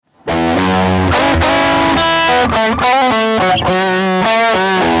Hello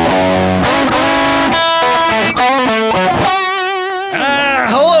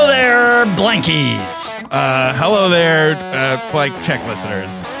there, Blankies. Hello there, blank check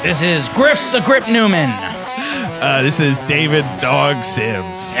listeners. This is Griff the Grip Newman. This is David Dog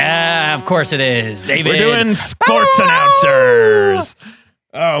Sims. Yeah, of course it is. David. We're doing sports announcers.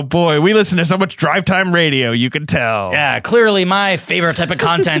 Oh boy, we listen to so much drive time radio, you can tell. Yeah, clearly my favorite type of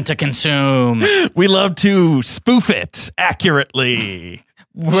content to consume. We love to spoof it accurately.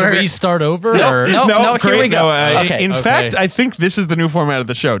 Should we start over? No, here we go. In fact, I think this is the new format of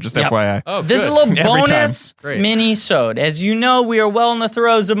the show, just FYI. Oh, this is a little bonus mini-sode. As you know, we are well in the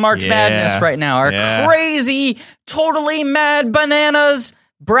throes of March Madness right now. Our crazy, totally mad bananas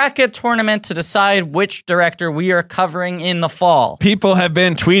bracket tournament to decide which director we are covering in the fall. People have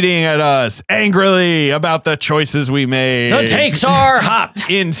been tweeting at us angrily about the choices we made. The takes are hot.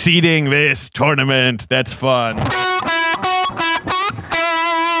 In seeding this tournament. That's fun.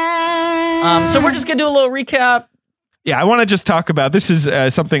 So we're just going to do a little recap. Yeah, I want to just talk about, this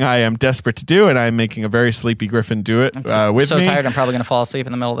is something I am desperate to do, and I'm making a very sleepy Griffin do it with me. So tired, I'm probably going to fall asleep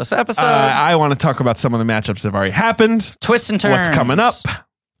in the middle of this episode. I want to talk about some of the matchups that have already happened. Twists and turns. What's coming up.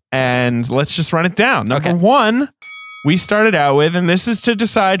 And let's just run it down. Number one, we started out with, and this is to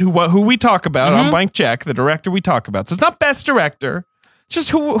decide who we talk about on Blank Check, the director we talk about. So it's not best director, just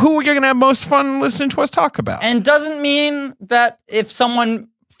who you're going to have most fun listening to us talk about. And doesn't mean that if someone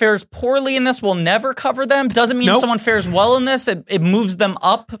fares poorly in this, we'll never cover them. Doesn't mean if someone fares well in this, it moves them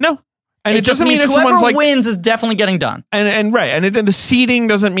up. No. And it just doesn't mean means that whoever wins is definitely getting done. And the seeding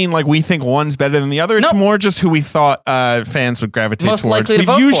doesn't mean like we think one's better than the other. It's more just who we thought fans would gravitate most towards. likely to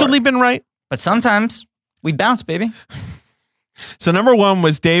vote We've usually been right. But sometimes we bounce, baby. So number one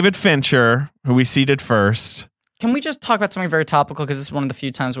was David Fincher, who we seeded first. Can we just talk about something very topical? Because this is one of the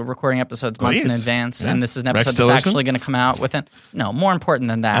few times we're recording episodes months in advance, and this is an episode that's actually going to come out within. No, more important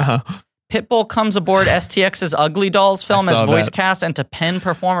than that. Pitbull comes aboard STX's Ugly Dolls film as voice cast and to pen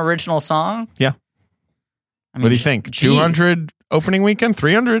perform original song. Yeah. What do you think? 200 opening weekend?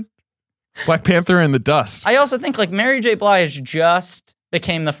 300? Black Panther in the dust. I also think like Mary J. Blige just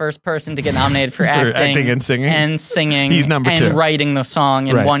became the first person to get nominated for acting and singing. He's number two. And writing the song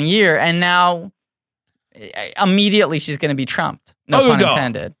in 1 year. And now immediately she's going to be trumped. No pun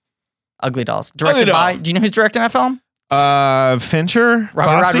intended. Ugly Dolls. Directed by, do you know who's directing that film? Fincher?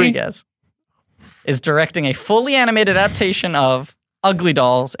 Robert Rodriguez is directing a fully animated adaptation of Ugly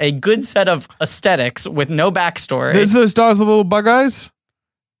Dolls, a good set of aesthetics with no backstory. There's those dolls with little bug eyes?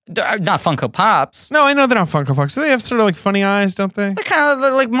 They're not Funko Pops. No, I know they're not Funko Pops. Do they have sort of like funny eyes, don't they? They're kind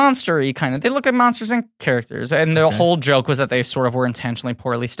of like monster-y kind of. They look like Monsters Inc. characters. And the whole joke was that they sort of were intentionally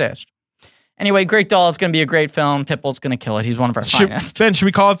poorly stitched. Anyway, Great Doll is going to be a great film. Pitbull's going to kill it. He's one of our finest. Ben, should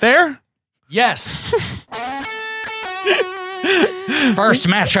we call it there? Yes. First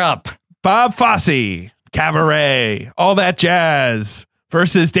matchup. Bob Fosse, Cabaret, all that jazz,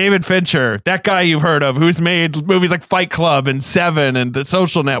 versus David Fincher, that guy you've heard of, who's made movies like Fight Club and Seven and The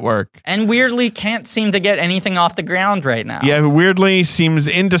Social Network. And weirdly can't seem to get anything off the ground right now. Yeah, who weirdly seems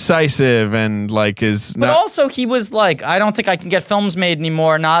indecisive and like is not... But also he was like, I don't think I can get films made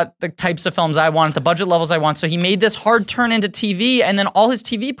anymore, not the types of films I want, the budget levels I want. So he made this hard turn into TV, and then all his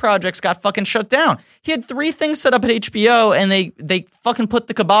TV projects got fucking shut down. He had 3 things set up at HBO, and they fucking put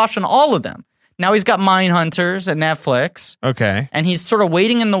the kibosh on all of them. Now he's got Mindhunters at Netflix. Okay. And he's sort of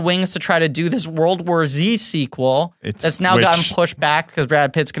waiting in the wings to try to do this World War Z sequel that's now gotten pushed back because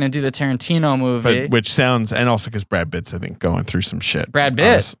Brad Pitt's going to do the Tarantino movie. Which sounds, and also because Brad Pitt's, I think, going through some shit. Brad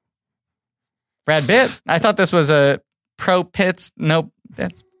Pitt? I thought this was a pro Pitts, no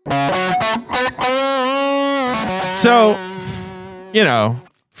Pitts. So, you know,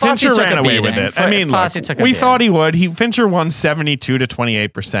 Fincher ran away with it. I mean, look, we thought he would. Fincher won 72 to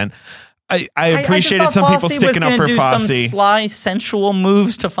 28%. I appreciated some people sticking up for Fosse. Some sly, sensual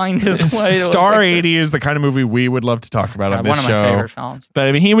moves to find his way. Star 80 is the kind of movie we would love to talk about on this show. One of my favorite films. But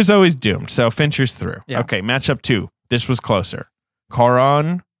I mean, he was always doomed. So Fincher's through. Yeah. Okay, matchup 2. This was closer.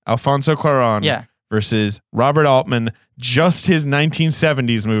 Alfonso Cuarón versus Robert Altman, just his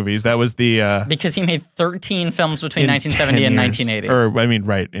 1970s movies. That was the... because he made 13 films between 1970 and 1980. Or, I mean,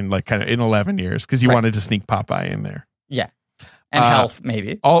 right, in like kind of in 11 years, because he wanted to sneak Popeye in there. Yeah. And Health,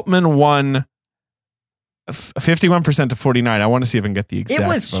 maybe. Altman won 51% to 49%. I want to see if I can get the exact vote. It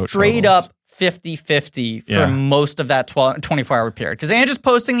was straight up 50-50 for most of that 24-hour period. Because Andrew's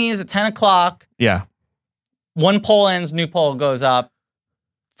posting these at 10 o'clock. Yeah. One poll ends, new poll goes up.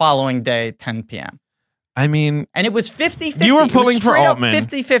 Following day, 10 p.m. I mean... And it was 50-50. You were pulling for Altman.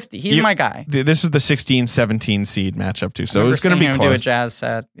 50-50. He's my guy. This is the 16-17 seed matchup, too. So it was going to be close. Do a jazz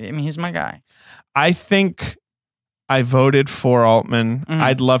set. I mean, he's my guy. I think... I voted for Altman. Mhm.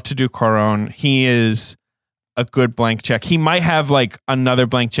 I'd love to do Cuarón. He is a good blank check. He might have like another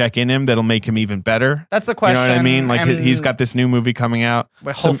blank check in him that'll make him even better. That's the question. You know what I mean? Like and he's got this new movie coming out.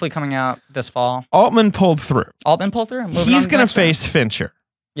 hopefully coming out this fall. Altman pulled through. Altman pulled through. He's going to face Fincher.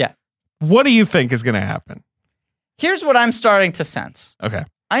 Yeah. What do you think is going to happen? Here's what I'm starting to sense. Okay.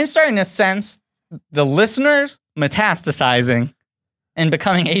 I'm starting to sense the listeners metastasizing and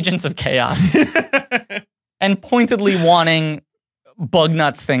becoming agents of chaos and pointedly wanting bug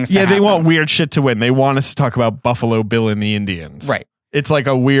nuts things to happen. They want weird shit to win. They want us to talk about Buffalo Bill and the Indians. Right. It's like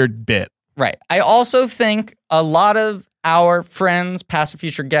a weird bit. Right. I also think a lot of our friends, past and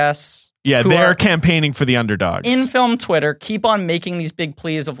future guests, Yeah, who they're are campaigning for the underdogs. in film Twitter, keep on making these big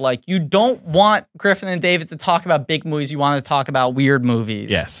pleas of like, you don't want Griffin and David to talk about big movies. You want to talk about weird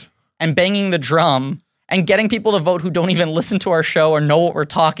movies. Yes. And banging the drum and getting people to vote who don't even listen to our show or know what we're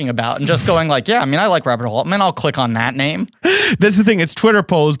talking about and just going like, yeah, I mean, I like Robert Altman. I'll click on that name. That's the thing. It's Twitter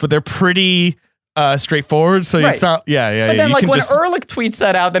polls, but they're pretty straightforward. So Right. it's not, yeah. But then you like can when just- Ehrlich tweets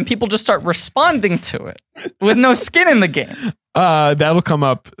that out, then people just start responding to it with no skin in the game. that'll come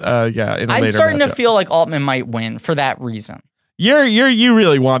up, in a later I'm starting to matchup. feel like Altman might win for that reason. You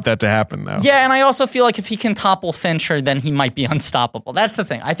really want that to happen, though. Yeah, and I also feel like if he can topple Fincher, then he might be unstoppable. That's the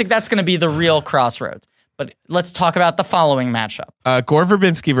thing. I think that's going to be the real crossroads. But let's talk about the following matchup. Gore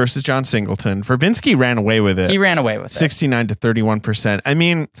Verbinski versus John Singleton. Verbinski ran away with it. He ran away with it. 69 to 31%. I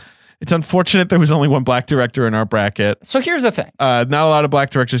mean, it's unfortunate there was only one black director in our bracket. So here's the thing. Not a lot of black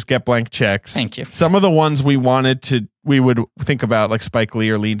directors get blank checks. Thank you. Some of the ones we would think about, like Spike Lee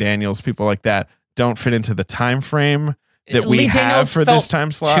or Lee Daniels, people like that, don't fit into the time frame that we Lee have Daniels for felt this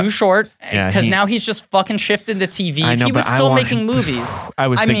time slot. too short Yeah, because he- now he's just fucking shifted to TV. I know, He was but I still want making him- movies. I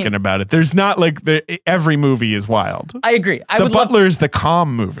was thinking mean, about it. There's not like every movie is wild. I agree. The Butler is the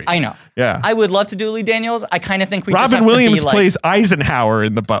calm movie. I know. Yeah. I would love to do Lee Daniels. I kind of think we just have Robin Williams to be like, plays Eisenhower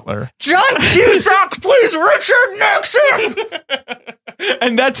in The Butler. John Cusack plays Richard Nixon.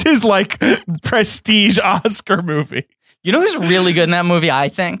 And that's his like prestige Oscar movie. You know who's really good in that movie, I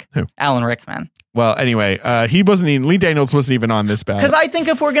think? Who? Alan Rickman. Well, anyway, Lee Daniels wasn't even on this ballot. Because I think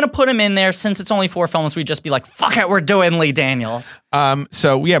if we're going to put him in there, since it's only 4 films, we'd just be like, fuck it, we're doing Lee Daniels.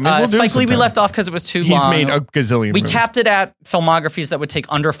 So yeah, maybe we'll do him Spike Lee, we sometime. left off because it was too He's long. made a gazillion We movies. capped it at filmographies that would take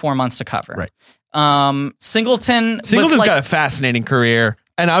under 4 months to cover. Right. Singleton's Singleton's like, got a fascinating career.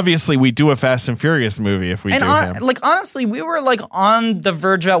 And obviously we do a Fast and Furious movie if we do him. Honestly, we were like on the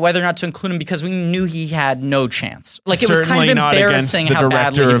verge about whether or not to include him because we knew he had no chance. Like it was Certainly kind of not against embarrassing the how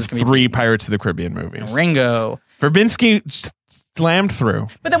badly director he of was going to be 3 beaten. Pirates of the Caribbean movies. Ringo. Verbinski slammed through.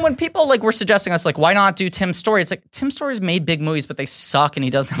 But then when people like were suggesting us like, why not do Tim Story? It's like Tim Story's made big movies, but they suck and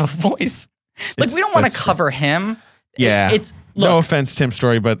he doesn't have a voice. Like we don't want to that's cover him. Yeah. It's no look, offense, Tim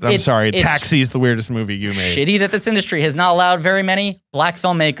Story, but I'm it's- sorry. it's Taxi is the weirdest movie you made. shitty that this industry has not allowed very many black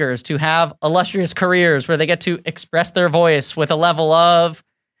filmmakers to have illustrious careers where they get to express their voice with a level of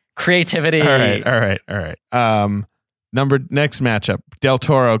creativity. All right. Next matchup: Del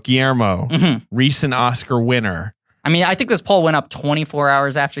Toro, Guillermo, Mhm. recent Oscar winner, I mean, I think this poll went up 24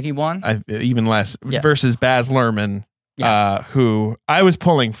 hours after he won. even less, Yeah. versus Baz Luhrmann, who I was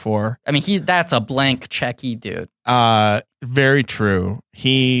pulling for. I mean, that's a blank checky dude. Very true.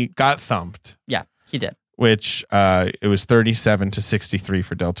 He got thumped, Yeah, he did. which it was 37 to 63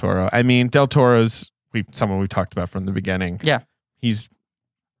 for Del Toro. I mean, Del Toro's someone we've talked about from the beginning. Yeah. He's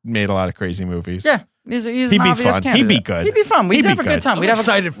made a lot of crazy movies. Yeah. He's He'd an be obvious fun. candidate. He'd be good. He'd be fun. We'd He'd be have a good good. time. I'm We'd have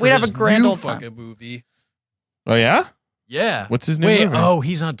excited for we'd have a this grand new old time. fucking movie. Oh yeah? Yeah. What's his new Wait, movie? oh,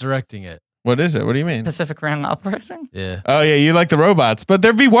 he's not directing it. What is it? What do you mean? Pacific Rim Uprising. Yeah. Oh yeah, you like the robots, but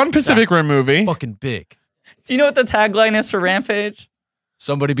there'd be one Pacific Rim movie. Fucking big. Do you know what the tagline is for Rampage?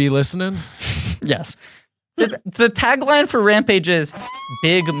 Somebody be listening? Yes. The tagline for Rampage is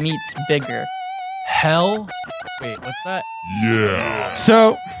 "Big meets bigger." Hell? Wait, what's that?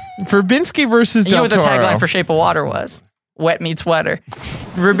 So, Verbinski versus You know Del what the Toro. tagline for Shape of Water was? Wet meets wetter.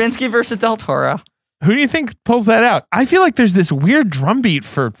 Verbinski versus Del Toro. Who do you think pulls that out? I feel like there's this weird drumbeat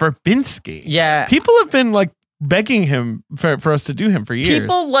for Verbinski. Yeah. People have been like begging him for us to do him for years.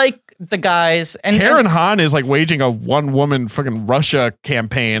 People like the guys. And Karen Hahn is like waging a one-woman fucking Russia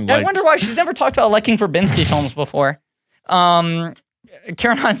campaign. I Like, wonder why she's never talked about liking Verbinski films before.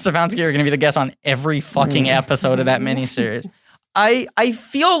 Karen Hahn and Stefanski are going to be the guests on every fucking episode of that miniseries. I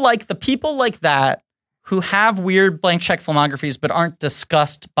feel like the people like that who have weird blank check filmographies but aren't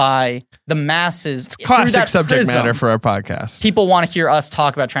discussed by the masses. classic through that subject prism, matter for our podcast. people want to hear us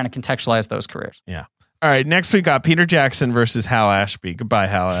talk about trying to contextualize those careers. Yeah. All right, next we got Peter Jackson versus Hal Ashby. Goodbye,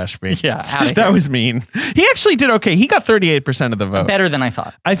 Hal Ashby. Yeah, outta here. That was mean. He actually did okay. He got 38% of the vote. Better than I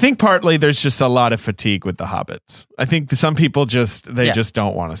thought. I think partly there's just a lot of fatigue with the Hobbits. I think some people just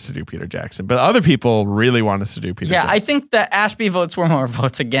don't want us to do Peter Jackson, but other people really want us to do Peter Jackson. I think the Ashby votes were more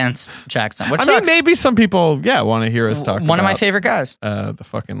votes against Jackson, which I sucks. mean, maybe some people, want to hear us talk One about of my favorite guys. the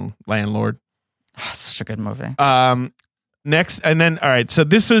fucking landlord. Oh, such a good movie. Next, and then, all right, so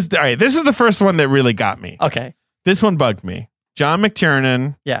this is the first one that really got me. Okay. This one bugged me. John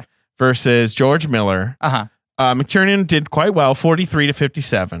McTiernan versus George Miller. Uh-huh. McTiernan did quite well, 43 to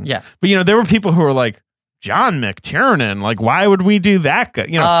 57. Yeah. But, there were people who were like, John McTiernan, like, why would we do that guy?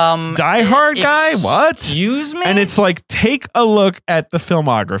 Die Hard guy? What? Excuse me? And it's like, take a look at the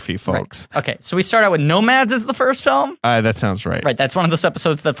filmography, folks. Right. Okay, so we start out with Nomads as the first film. That sounds right. Right, that's one of those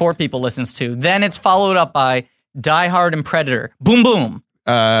episodes that 4 people listens to. Then it's followed up by Die Hard and Predator. Boom, boom.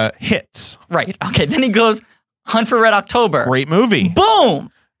 Hits. Right. Okay, then he goes Hunt for Red October. Great movie.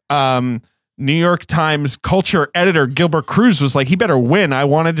 Boom. New York Times culture editor Gilbert Cruz was like, he better win. I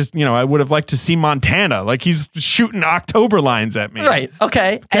wanted to, I would have liked to see Montana. Like, he's shooting October lines at me. Right.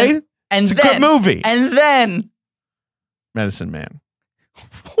 Okay. Okay? And It's a then, good movie. And then Medicine Man.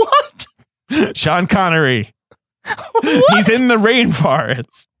 what? Sean Connery. What? He's in the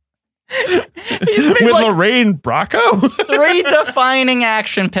rainforest. He's made With like Lorraine Bracco. 3 defining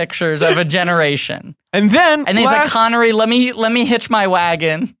action pictures of a generation. And then And he's like, Connery, let me hitch my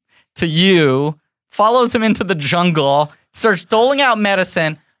wagon to you. Follows him into the jungle, starts doling out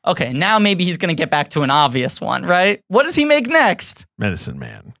medicine. Okay, now maybe he's going to get back to an obvious one, right? What does he make next? Medicine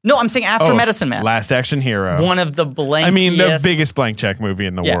Man. No, I'm saying after Medicine Man. Last Action Hero. One of the blankiest. I mean, the biggest blank check movie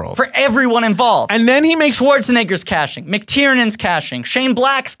in the world. For everyone involved. And then he makes Schwarzenegger's cashing. McTiernan's cashing. Shane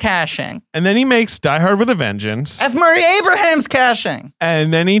Black's cashing. And then he makes Die Hard with a Vengeance. F. Murray Abraham's cashing.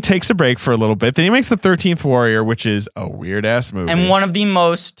 And then he takes a break for a little bit. Then he makes The 13th Warrior, which is a weird-ass movie. And one of the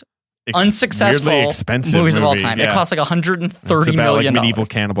most unsuccessful weirdly expensive movies of all movie, time. yeah. It costs like $130 it's about, million. like, medieval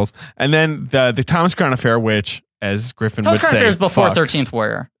cannibals. And then the Thomas Crown Affair, which, as Griffin would say, Thomas Crown Affair is before fucks. 13th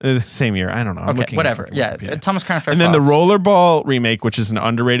Warrior. Same year. I don't know. I'm Okay, looking whatever. at Yeah, Wikipedia. Thomas Crown Affair. And then the fucks. Rollerball remake, which is an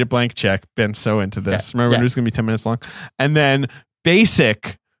underrated blank check. Ben's so into this. Yeah, Remember, yeah. it was going to be 10 minutes long. And then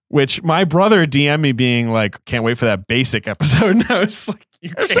Basic, which my brother DM'd me being like, can't wait for that Basic episode. And I was like, you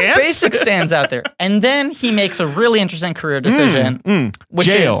There's some can't? basic stands out there. And then he makes a really interesting career decision, which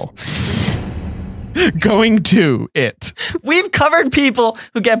Jail. Going to it. we've covered people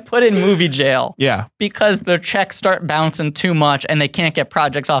who get put in movie jail Yeah. because their checks start bouncing too much and they can't get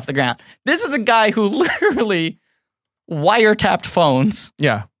projects off the ground. This is a guy who literally wiretapped phones,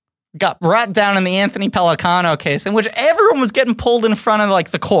 Yeah. got brought down in the Anthony Pellicano case, in which everyone was getting pulled in front of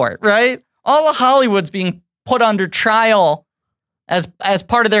like the court, right? All of Hollywood's being put under trial as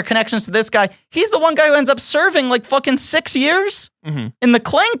part of their connections to this guy. He's the one guy who ends up serving like fucking 6 years in the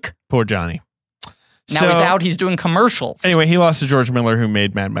clink. Poor Johnny. Now he's out. He's doing commercials. Anyway, he lost to George Miller, who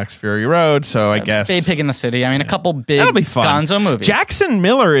made Mad Max Fury Road. So I guess Bay Pig in the City. I mean, a couple big that'll be fun. Gonzo movies. Jackson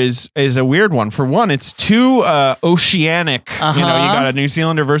Miller is a weird one. For one, it's too oceanic. You got a New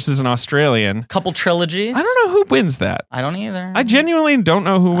Zealander versus an Australian. Couple trilogies. I don't know who wins that. I don't either. I genuinely don't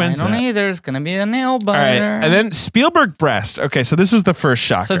know who wins I don't that. either. It's gonna be a nail biter. All right, and then Spielberg Breast. Okay, so this was the first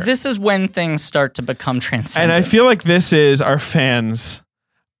shocker. So this is when things start to become transcendent. And I feel like this is our fans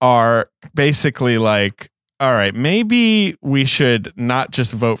are basically like, all right, maybe we should not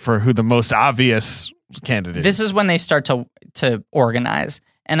just vote for who the most obvious candidate This is. is when they start to organize.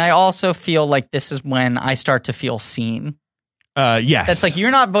 And I also feel like this is when I start to feel seen. Yes. That's like,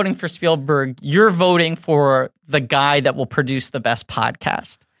 you're not voting for Spielberg. You're voting for the guy that will produce the best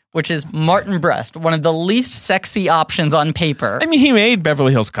podcast, which is Martin Brest, one of the least sexy options on paper. I mean, he made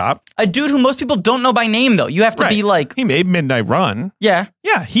Beverly Hills Cop. A dude who most people don't know by name, though. You have to be like, He made Midnight Run. yeah,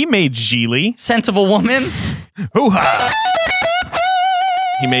 Yeah, he made Geely. Scent of a Woman. Hoo-ha!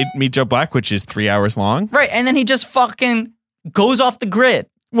 He made Meet Joe Black, which is 3 hours long. Right. And then he just fucking goes off the grid.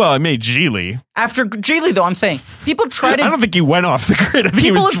 Well, I made Geely. After Geely, though, I'm saying, people try to... I don't think he went off the grid. I think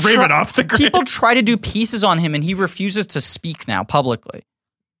he was have driven tri- off the grid. People try to do pieces on him, and he refuses to speak now publicly.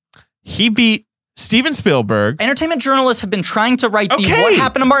 He beat Steven Spielberg. Entertainment journalists have been trying to write the Okay. What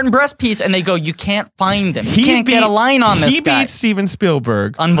Happened to Martin Brest piece, and they go, you can't find them. You He can't get a line on this He guy. beat Steven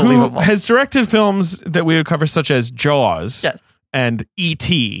Spielberg, Unbelievable. who has directed films that we would cover, such as Jaws Yes. and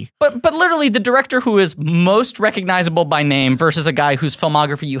E.T. But literally, the director who is most recognizable by name versus a guy whose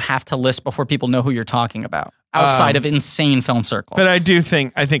filmography you have to list before people know who you're talking about. outside of insane film circles. But I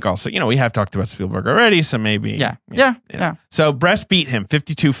think also, we have talked about Spielberg already, so maybe. Yeah. So Brest beat him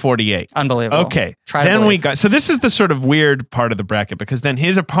 52-48. Unbelievable. Okay. Try to then believe. so this is the sort of weird part of the bracket, because then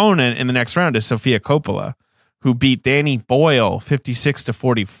his opponent in the next round is Sofia Coppola, who beat Danny Boyle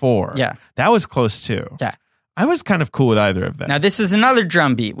 56-44. Yeah. That was close too. Yeah. I was kind of cool with either of them. Now, this is another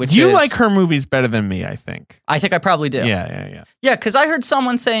drumbeat, which You is... like her movies better than me, I think. I think I probably do. Yeah. Yeah, because I heard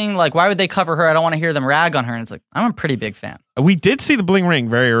someone saying, like, why would they cover her? I don't want to hear them rag on her. And it's like, I'm a pretty big fan. We did see The Bling Ring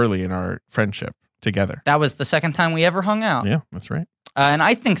very early in our friendship together. That was the second time we ever hung out. Yeah, that's right. And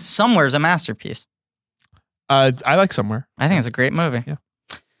I think Somewhere's a masterpiece. I like Somewhere. I think it's a great movie. Yeah.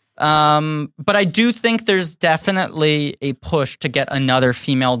 But I do think there's definitely a push to get another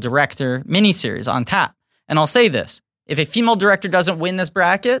female director miniseries on tap. And I'll say this. If a female director doesn't win this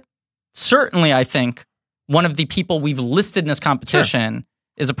bracket, certainly I think one of the people we've listed in this competition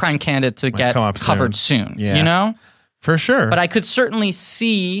is a prime candidate to get come up covered soon. Yeah. You know? For sure. But I could certainly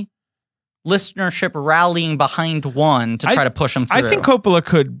see listenership rallying behind one to try to push them through. I think Coppola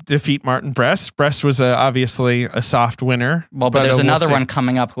could defeat Martin Brest. Brest was obviously a soft winner. Well, but there's another one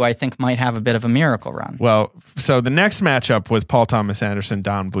coming up who I think might have a bit of a miracle run. Well, so the next matchup was Paul Thomas Anderson,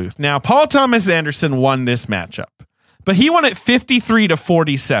 Don Bluth. Now, Paul Thomas Anderson won this matchup, but he won it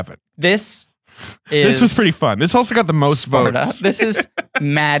 53-47. This was pretty fun. This also got the most Sparta. votes. This is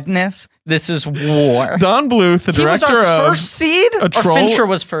madness. This is war. Don Bluth, the He was director our of first seed, A or Troll- Fincher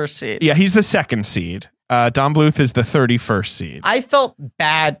was first seed. Yeah, he's the second seed. Don Bluth is the 31st seed. I felt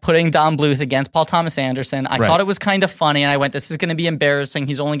bad putting Don Bluth against Paul Thomas Anderson. I thought it was kind of funny, and I went, this is going to be embarrassing.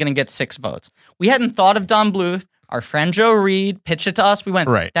 He's only going to get 6 votes. We hadn't thought of Don Bluth. Our friend Joe Reed pitched it to us. We went,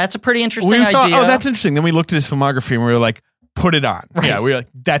 that's a pretty interesting We thought, idea. oh, that's interesting. Then we looked at his filmography and we were like, put it on. Right. Yeah, we were like,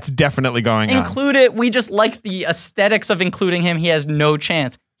 that's definitely going on. Include it. We just like the aesthetics of including him. He has no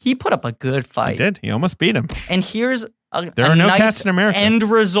chance. He put up a good fight. He did. He almost beat him. And here's There are no nice cats in America. end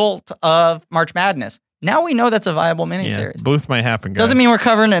result of March Madness. Now we know that's a viable miniseries. Yeah, Bluth might happen, guys. Doesn't mean we're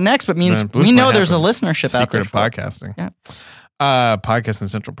covering it next, but means Bluth we know might there's a happen. listenership out there. Secret of podcasting. Yeah. Podcast in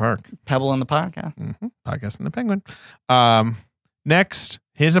Central Park. Pebble in the podcast. Mm-hmm. Podcast in the Penguin. Next,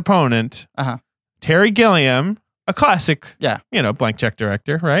 his opponent, Uh-huh. Terry Gilliam, a classic, Yeah. blank check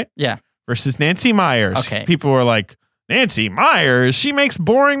director, right? Yeah. Versus Nancy Myers. Okay. People were like, Nancy Myers, she makes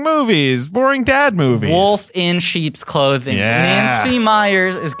boring movies, boring dad movies. Wolf in sheep's clothing. Yeah. Nancy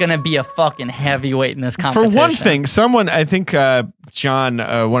Myers is going to be a fucking heavyweight in this competition. For one thing, someone, I think John,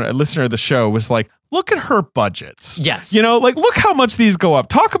 a listener of the show, was like, look at her budgets. Yes. Look how much these go up.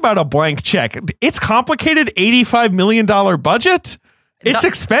 Talk about a blank check. It's complicated $85 million budget. It's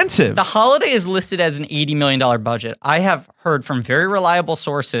expensive. The Holiday is listed as an $80 million budget. I have heard from very reliable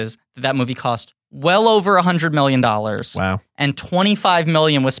sources that movie cost well over $100 million. Wow. And $25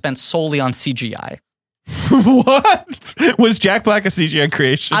 million was spent solely on CGI. What? Was Jack Black a CGI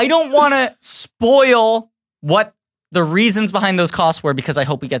creation? I don't want to spoil what the reasons behind those costs were because I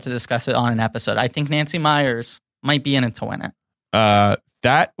hope we get to discuss it on an episode. I think Nancy Myers might be in it to win it.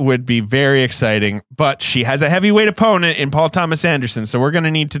 That would be very exciting, but she has a heavyweight opponent in Paul Thomas Anderson, so we're going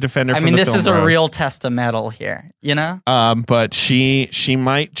to need to defend her. This is a real test of metal here, But she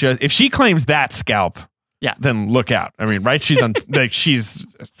might just, if she claims that scalp, then look out. I mean, right? She's on she's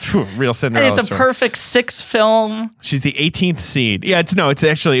real Cinderella. And it's a perfect 6 film. She's the 18th seed. Yeah, it's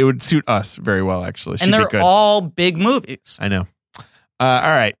actually, it would suit us very well. Actually, and they're all big movies. I know. All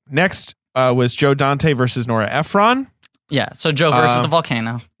right, next was Joe Dante versus Nora Ephron. Yeah, so Joe versus the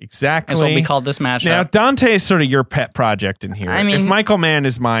volcano. Exactly. Is what we called this matchup. Now, Dante is sort of your pet project in here. I mean, if Michael Mann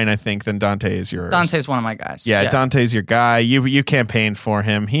is mine, I think, then Dante is yours. Dante's one of my guys. Yeah, Dante's your guy. You campaigned for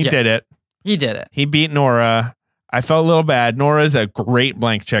him. He did it. He did it. He beat Nora. I felt a little bad. Nora's a great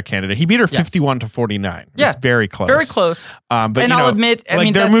blank check candidate. He beat her 51-49. Yeah. It's very close. Very close. But I'll admit,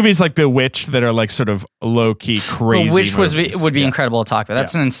 there are movies like Bewitched that are like sort of low key crazy. Which movies. would be incredible to talk about.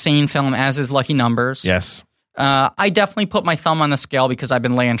 That's an insane film, as is Lucky Numbers. Yes. I definitely put my thumb on the scale because I've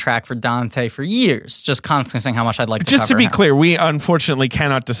been laying track for Dante for years, just constantly saying how much I'd like to Just to cover be him. clear, we unfortunately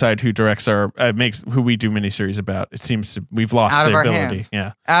cannot decide who directs our who we do miniseries about. It seems we've lost Out of the our ability. hands.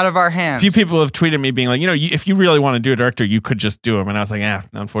 Yeah, out of our hands. A few people have tweeted me being like, if you really want to do a director, you could just do him. And I was like,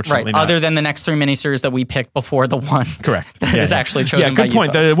 unfortunately, right. not. Other than the next 3 miniseries that we picked before the one, correct, that is actually chosen. Yeah, good by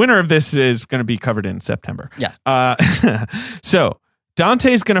point. You folks. The winner of this is going to be covered in September. Yes. So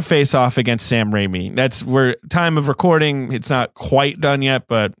Dante's going to face off against Sam Raimi. That's where time of recording. It's not quite done yet,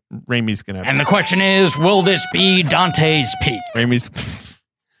 but Raimi's going to. And the question is, will this be Dante's peak? Raimi's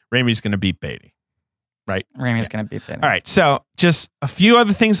going to beat Beatty, right? Raimi's going to beat Beatty. All right. So just a few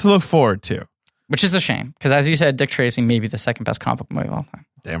other things to look forward to. Which is a shame, because as you said, Dick Tracy may be the second best comic book movie of all time.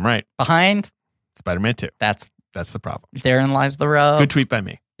 Damn right. Behind Spider-Man 2. That's That's the problem. therein lies the rub. Good tweet by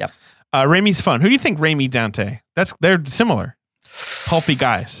me. Yep. Raimi's fun. Who do you think Raimi, Dante? They're similar. Pulpy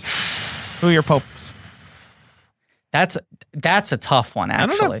guys. Who are your pulps? That's a tough one, don't know.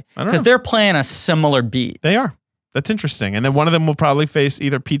 actually, I don't because know. they're playing a similar beat. They are. That's interesting. And then one of them will probably face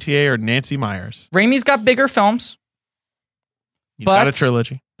either PTA or Nancy Myers. Raimi's got bigger films, He's got a But-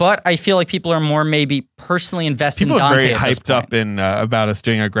 trilogy. but I feel like people are more maybe personally invested People in are Dante very at this hyped up point. in about us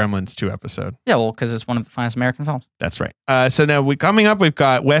doing a Gremlins 2 episode. Yeah, well, because it's one of the finest American films. That's right. So now coming up, we've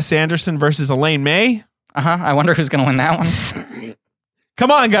got Wes Anderson versus Elaine May. I wonder who's going to win that one. Come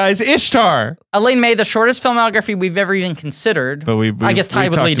on, guys. Ishtar. Elaine May, the shortest filmography we've ever even considered. But I guess tied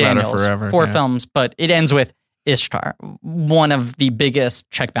with Lee talked about her Daniels. forever, 4 yeah. films, but it ends with Ishtar, one of the biggest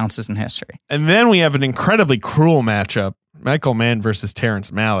check bounces in history. And then we have an incredibly cruel matchup. Michael Mann versus Terrence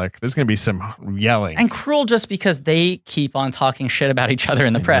Malick. There's going to be some yelling. And cruel just because they keep on talking shit about each other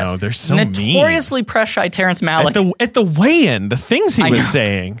in the press. know, they're so notoriously press shy Terrence Malick. At the weigh-in, the things he I was know.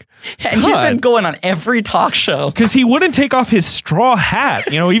 saying. And he's God. been going on every talk show Because he wouldn't take off his straw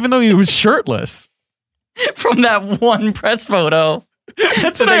hat, even though he was shirtless. from that one press photo.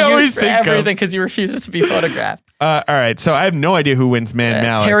 That's that what I they always use for think everything of. because he refuses to be photographed. All right, so I have no idea who wins Man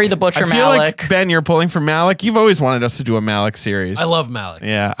Malick. Terry the Butcher I feel Malick. like, Ben, you're pulling for Malick. You've always wanted us to do a Malick series. I love Malick.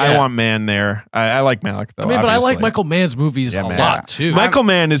 Yeah, I want Man there. I like Malick, though. I mean, but I like obviously. Michael Mann's movies Yeah, a man. lot too. Michael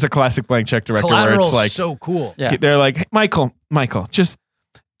Mann is a classic blank check director where Collateral it's like, is so cool. Yeah. they're like, hey, Michael, just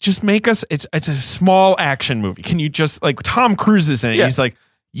make us. It's a small action movie. Can you just like Tom Cruise is in it? Yeah. He's like,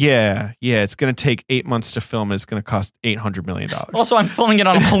 yeah. It's gonna take 8 months to film. It's gonna cost $800 million. Also, I'm filming it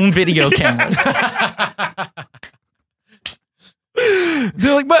on a home video camera.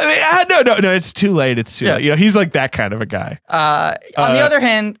 They're like, but no, it's too late. It's too Yeah. late. He's like that kind of a guy. On the other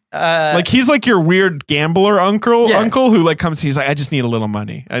hand, Like he's like your weird gambler uncle Yeah. who like comes. He's like, I just need a little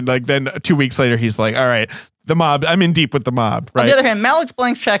money, and like then 2 weeks later, he's like, all right, the mob. I'm in deep with the mob. Right. on the other hand, Malick's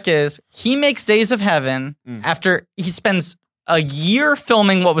blank check is he makes Days of Heaven after he spends a year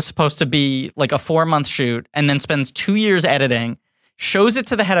filming what was supposed to be like a 4-month shoot and then spends 2 years editing, shows it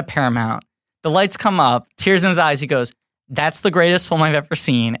to the head of Paramount. The lights come up, tears in his eyes. He goes, that's the greatest film I've ever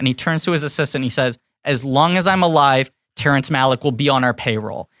seen. And he turns to his assistant and he says, as long as I'm alive, Terrence Malick will be on our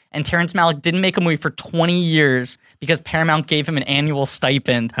payroll. And Terrence Malick didn't make a movie for 20 years because Paramount gave him an annual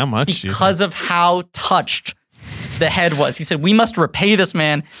stipend. How much do you Because of how touched the head was. He said, we must repay this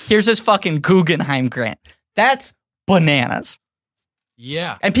man. Here's his fucking Guggenheim grant. That's bananas.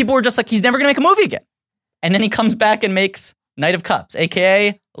 Yeah. And people were just like, he's never going to make a movie again. And then he comes back and makes Night of Cups,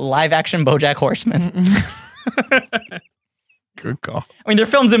 a.k.a. live action BoJack Horseman. Good call. I mean, there are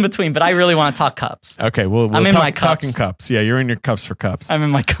films in between, but I really want to talk Cups. Okay, we'll I'm in talk, my cups. talking cups. Yeah, you're in your cups for cups. I'm in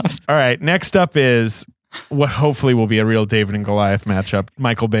my Cups. All right, next up is what hopefully will be a real David and Goliath matchup: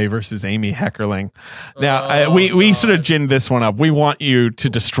 Michael Bay versus Amy Heckerling. Now, we sort of ginned this one up. We want you to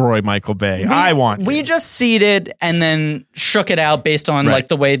destroy Michael Bay. I want We you. just seeded and then shook it out based on Right. like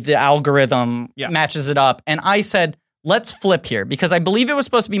the way the algorithm Yeah. matches it up. And I said, let's flip here because I believe it was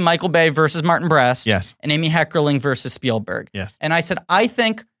supposed to be Michael Bay versus Martin Brest. Yes. And Amy Heckerling versus Spielberg. Yes. And I said, I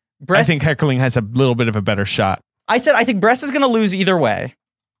think I Brest. think Heckerling has a little bit of a better shot. I think Brest is going to lose either way.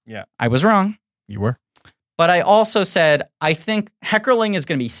 Yeah. I was wrong. You were? But I also said, I think Heckerling is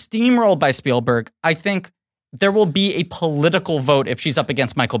going to be steamrolled by Spielberg. I think there will be a political vote if she's up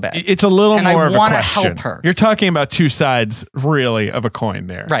against Michael Bay. It's a little And I more of a wanna question. help her. You're talking about two sides, really, of a coin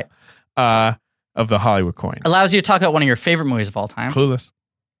there. Right. Of the Hollywood coin. Allows you to talk about one of your favorite movies of all time. Clueless.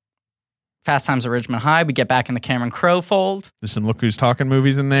 Fast Times at Ridgemont High. We get back in the Cameron Crowe fold. There's some Look Who's Talking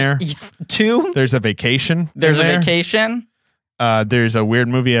movies in there. 2. There's a Vacation. There's in a there. Vacation. There's a weird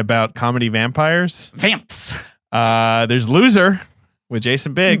movie about comedy vampires. Vamps. There's Loser with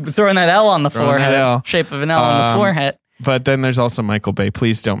Jason Biggs. Throwing that L on the Throwing forehead. that L. Shape of an L on the forehead. But then there's also Michael Bay.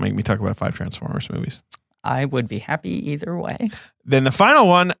 Please don't make me talk about 5 Transformers movies. I would be happy either way. Then the final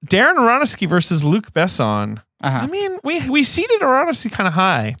one, Darren Aronofsky versus Luc Besson. Uh-huh. I mean, we seated Aronofsky kind of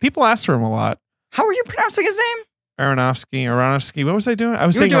high. People asked for him a lot. How are you pronouncing his name? Aronofsky. What was I doing? I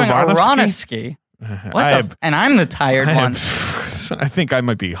was You were saying doing Aronofsky. Aronofsky. What and I'm the tired one. I think I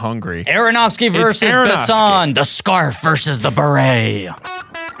might be hungry. Aronofsky versus Aronofsky. Besson. The scarf versus the beret.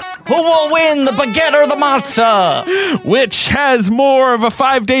 Who will win, the baguette or the matzah? Which has more of a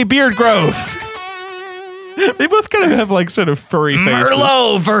 5-day beard growth? They both kind of have like sort of furry faces.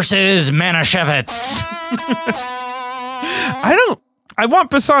 Merlot versus Manischewitz. I I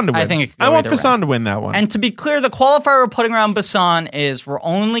want Busan to win. I think it could go I want either Busan to win that one. And to be clear, the qualifier we're putting around Busan is we're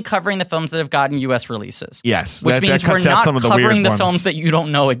only covering the films that have gotten U.S. releases. yes, Which means that we're cuts out not some of the covering weird the ones. films that you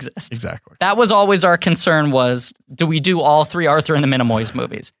don't know exist. Exactly. That was always our concern was, do we do all three Arthur and the Minimoys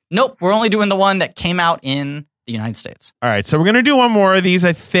movies? Nope, we're only doing the one that came out in the United States. All right, so we're gonna do one more of these,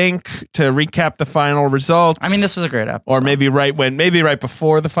 I think, to recap the final results. I mean, this was a great episode. or maybe right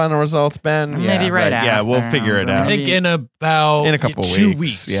before the final results, Ben. Maybe right Yeah, after. we'll figure it out. I think in about In a couple 2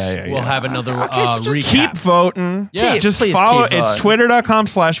 weeks. weeks, Yeah, we'll have another so just recap. Keep voting. Yeah. just Please follow. keep It's voting.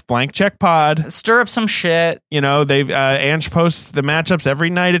 twitter.com/blankcheckpod. Stir up some shit. You know, they Ange posts the matchups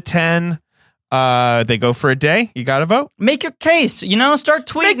every night at 10. They go for a day. You got to vote. Make your case. Start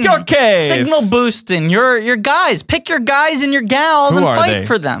tweeting. Make your case. Signal boosting. Your guys. Pick your guys and your gals Who and are fight they?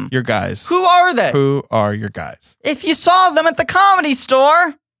 for them. Your guys. Who are they? Who are your guys? If you saw them at the Comedy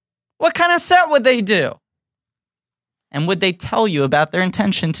Store, what kind of set would they do? And would they tell you about their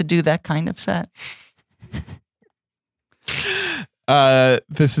intention to do that kind of set?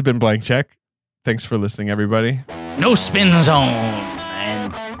 This has been Blank Check. Thanks for listening, everybody. No Spin Zone.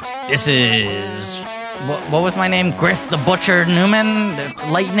 And this is... What was my name? Griff the Butcher Newman?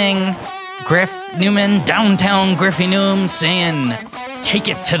 Lightning Griff Newman? Downtown Griffy Noom saying, take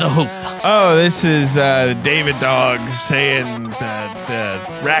it to the hoop. Oh, this is David Dog saying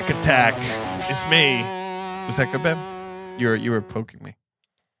rack attack. It's me. Was that good, Ben? You were poking me.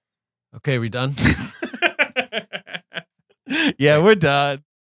 Okay, we done? Yeah, we're done.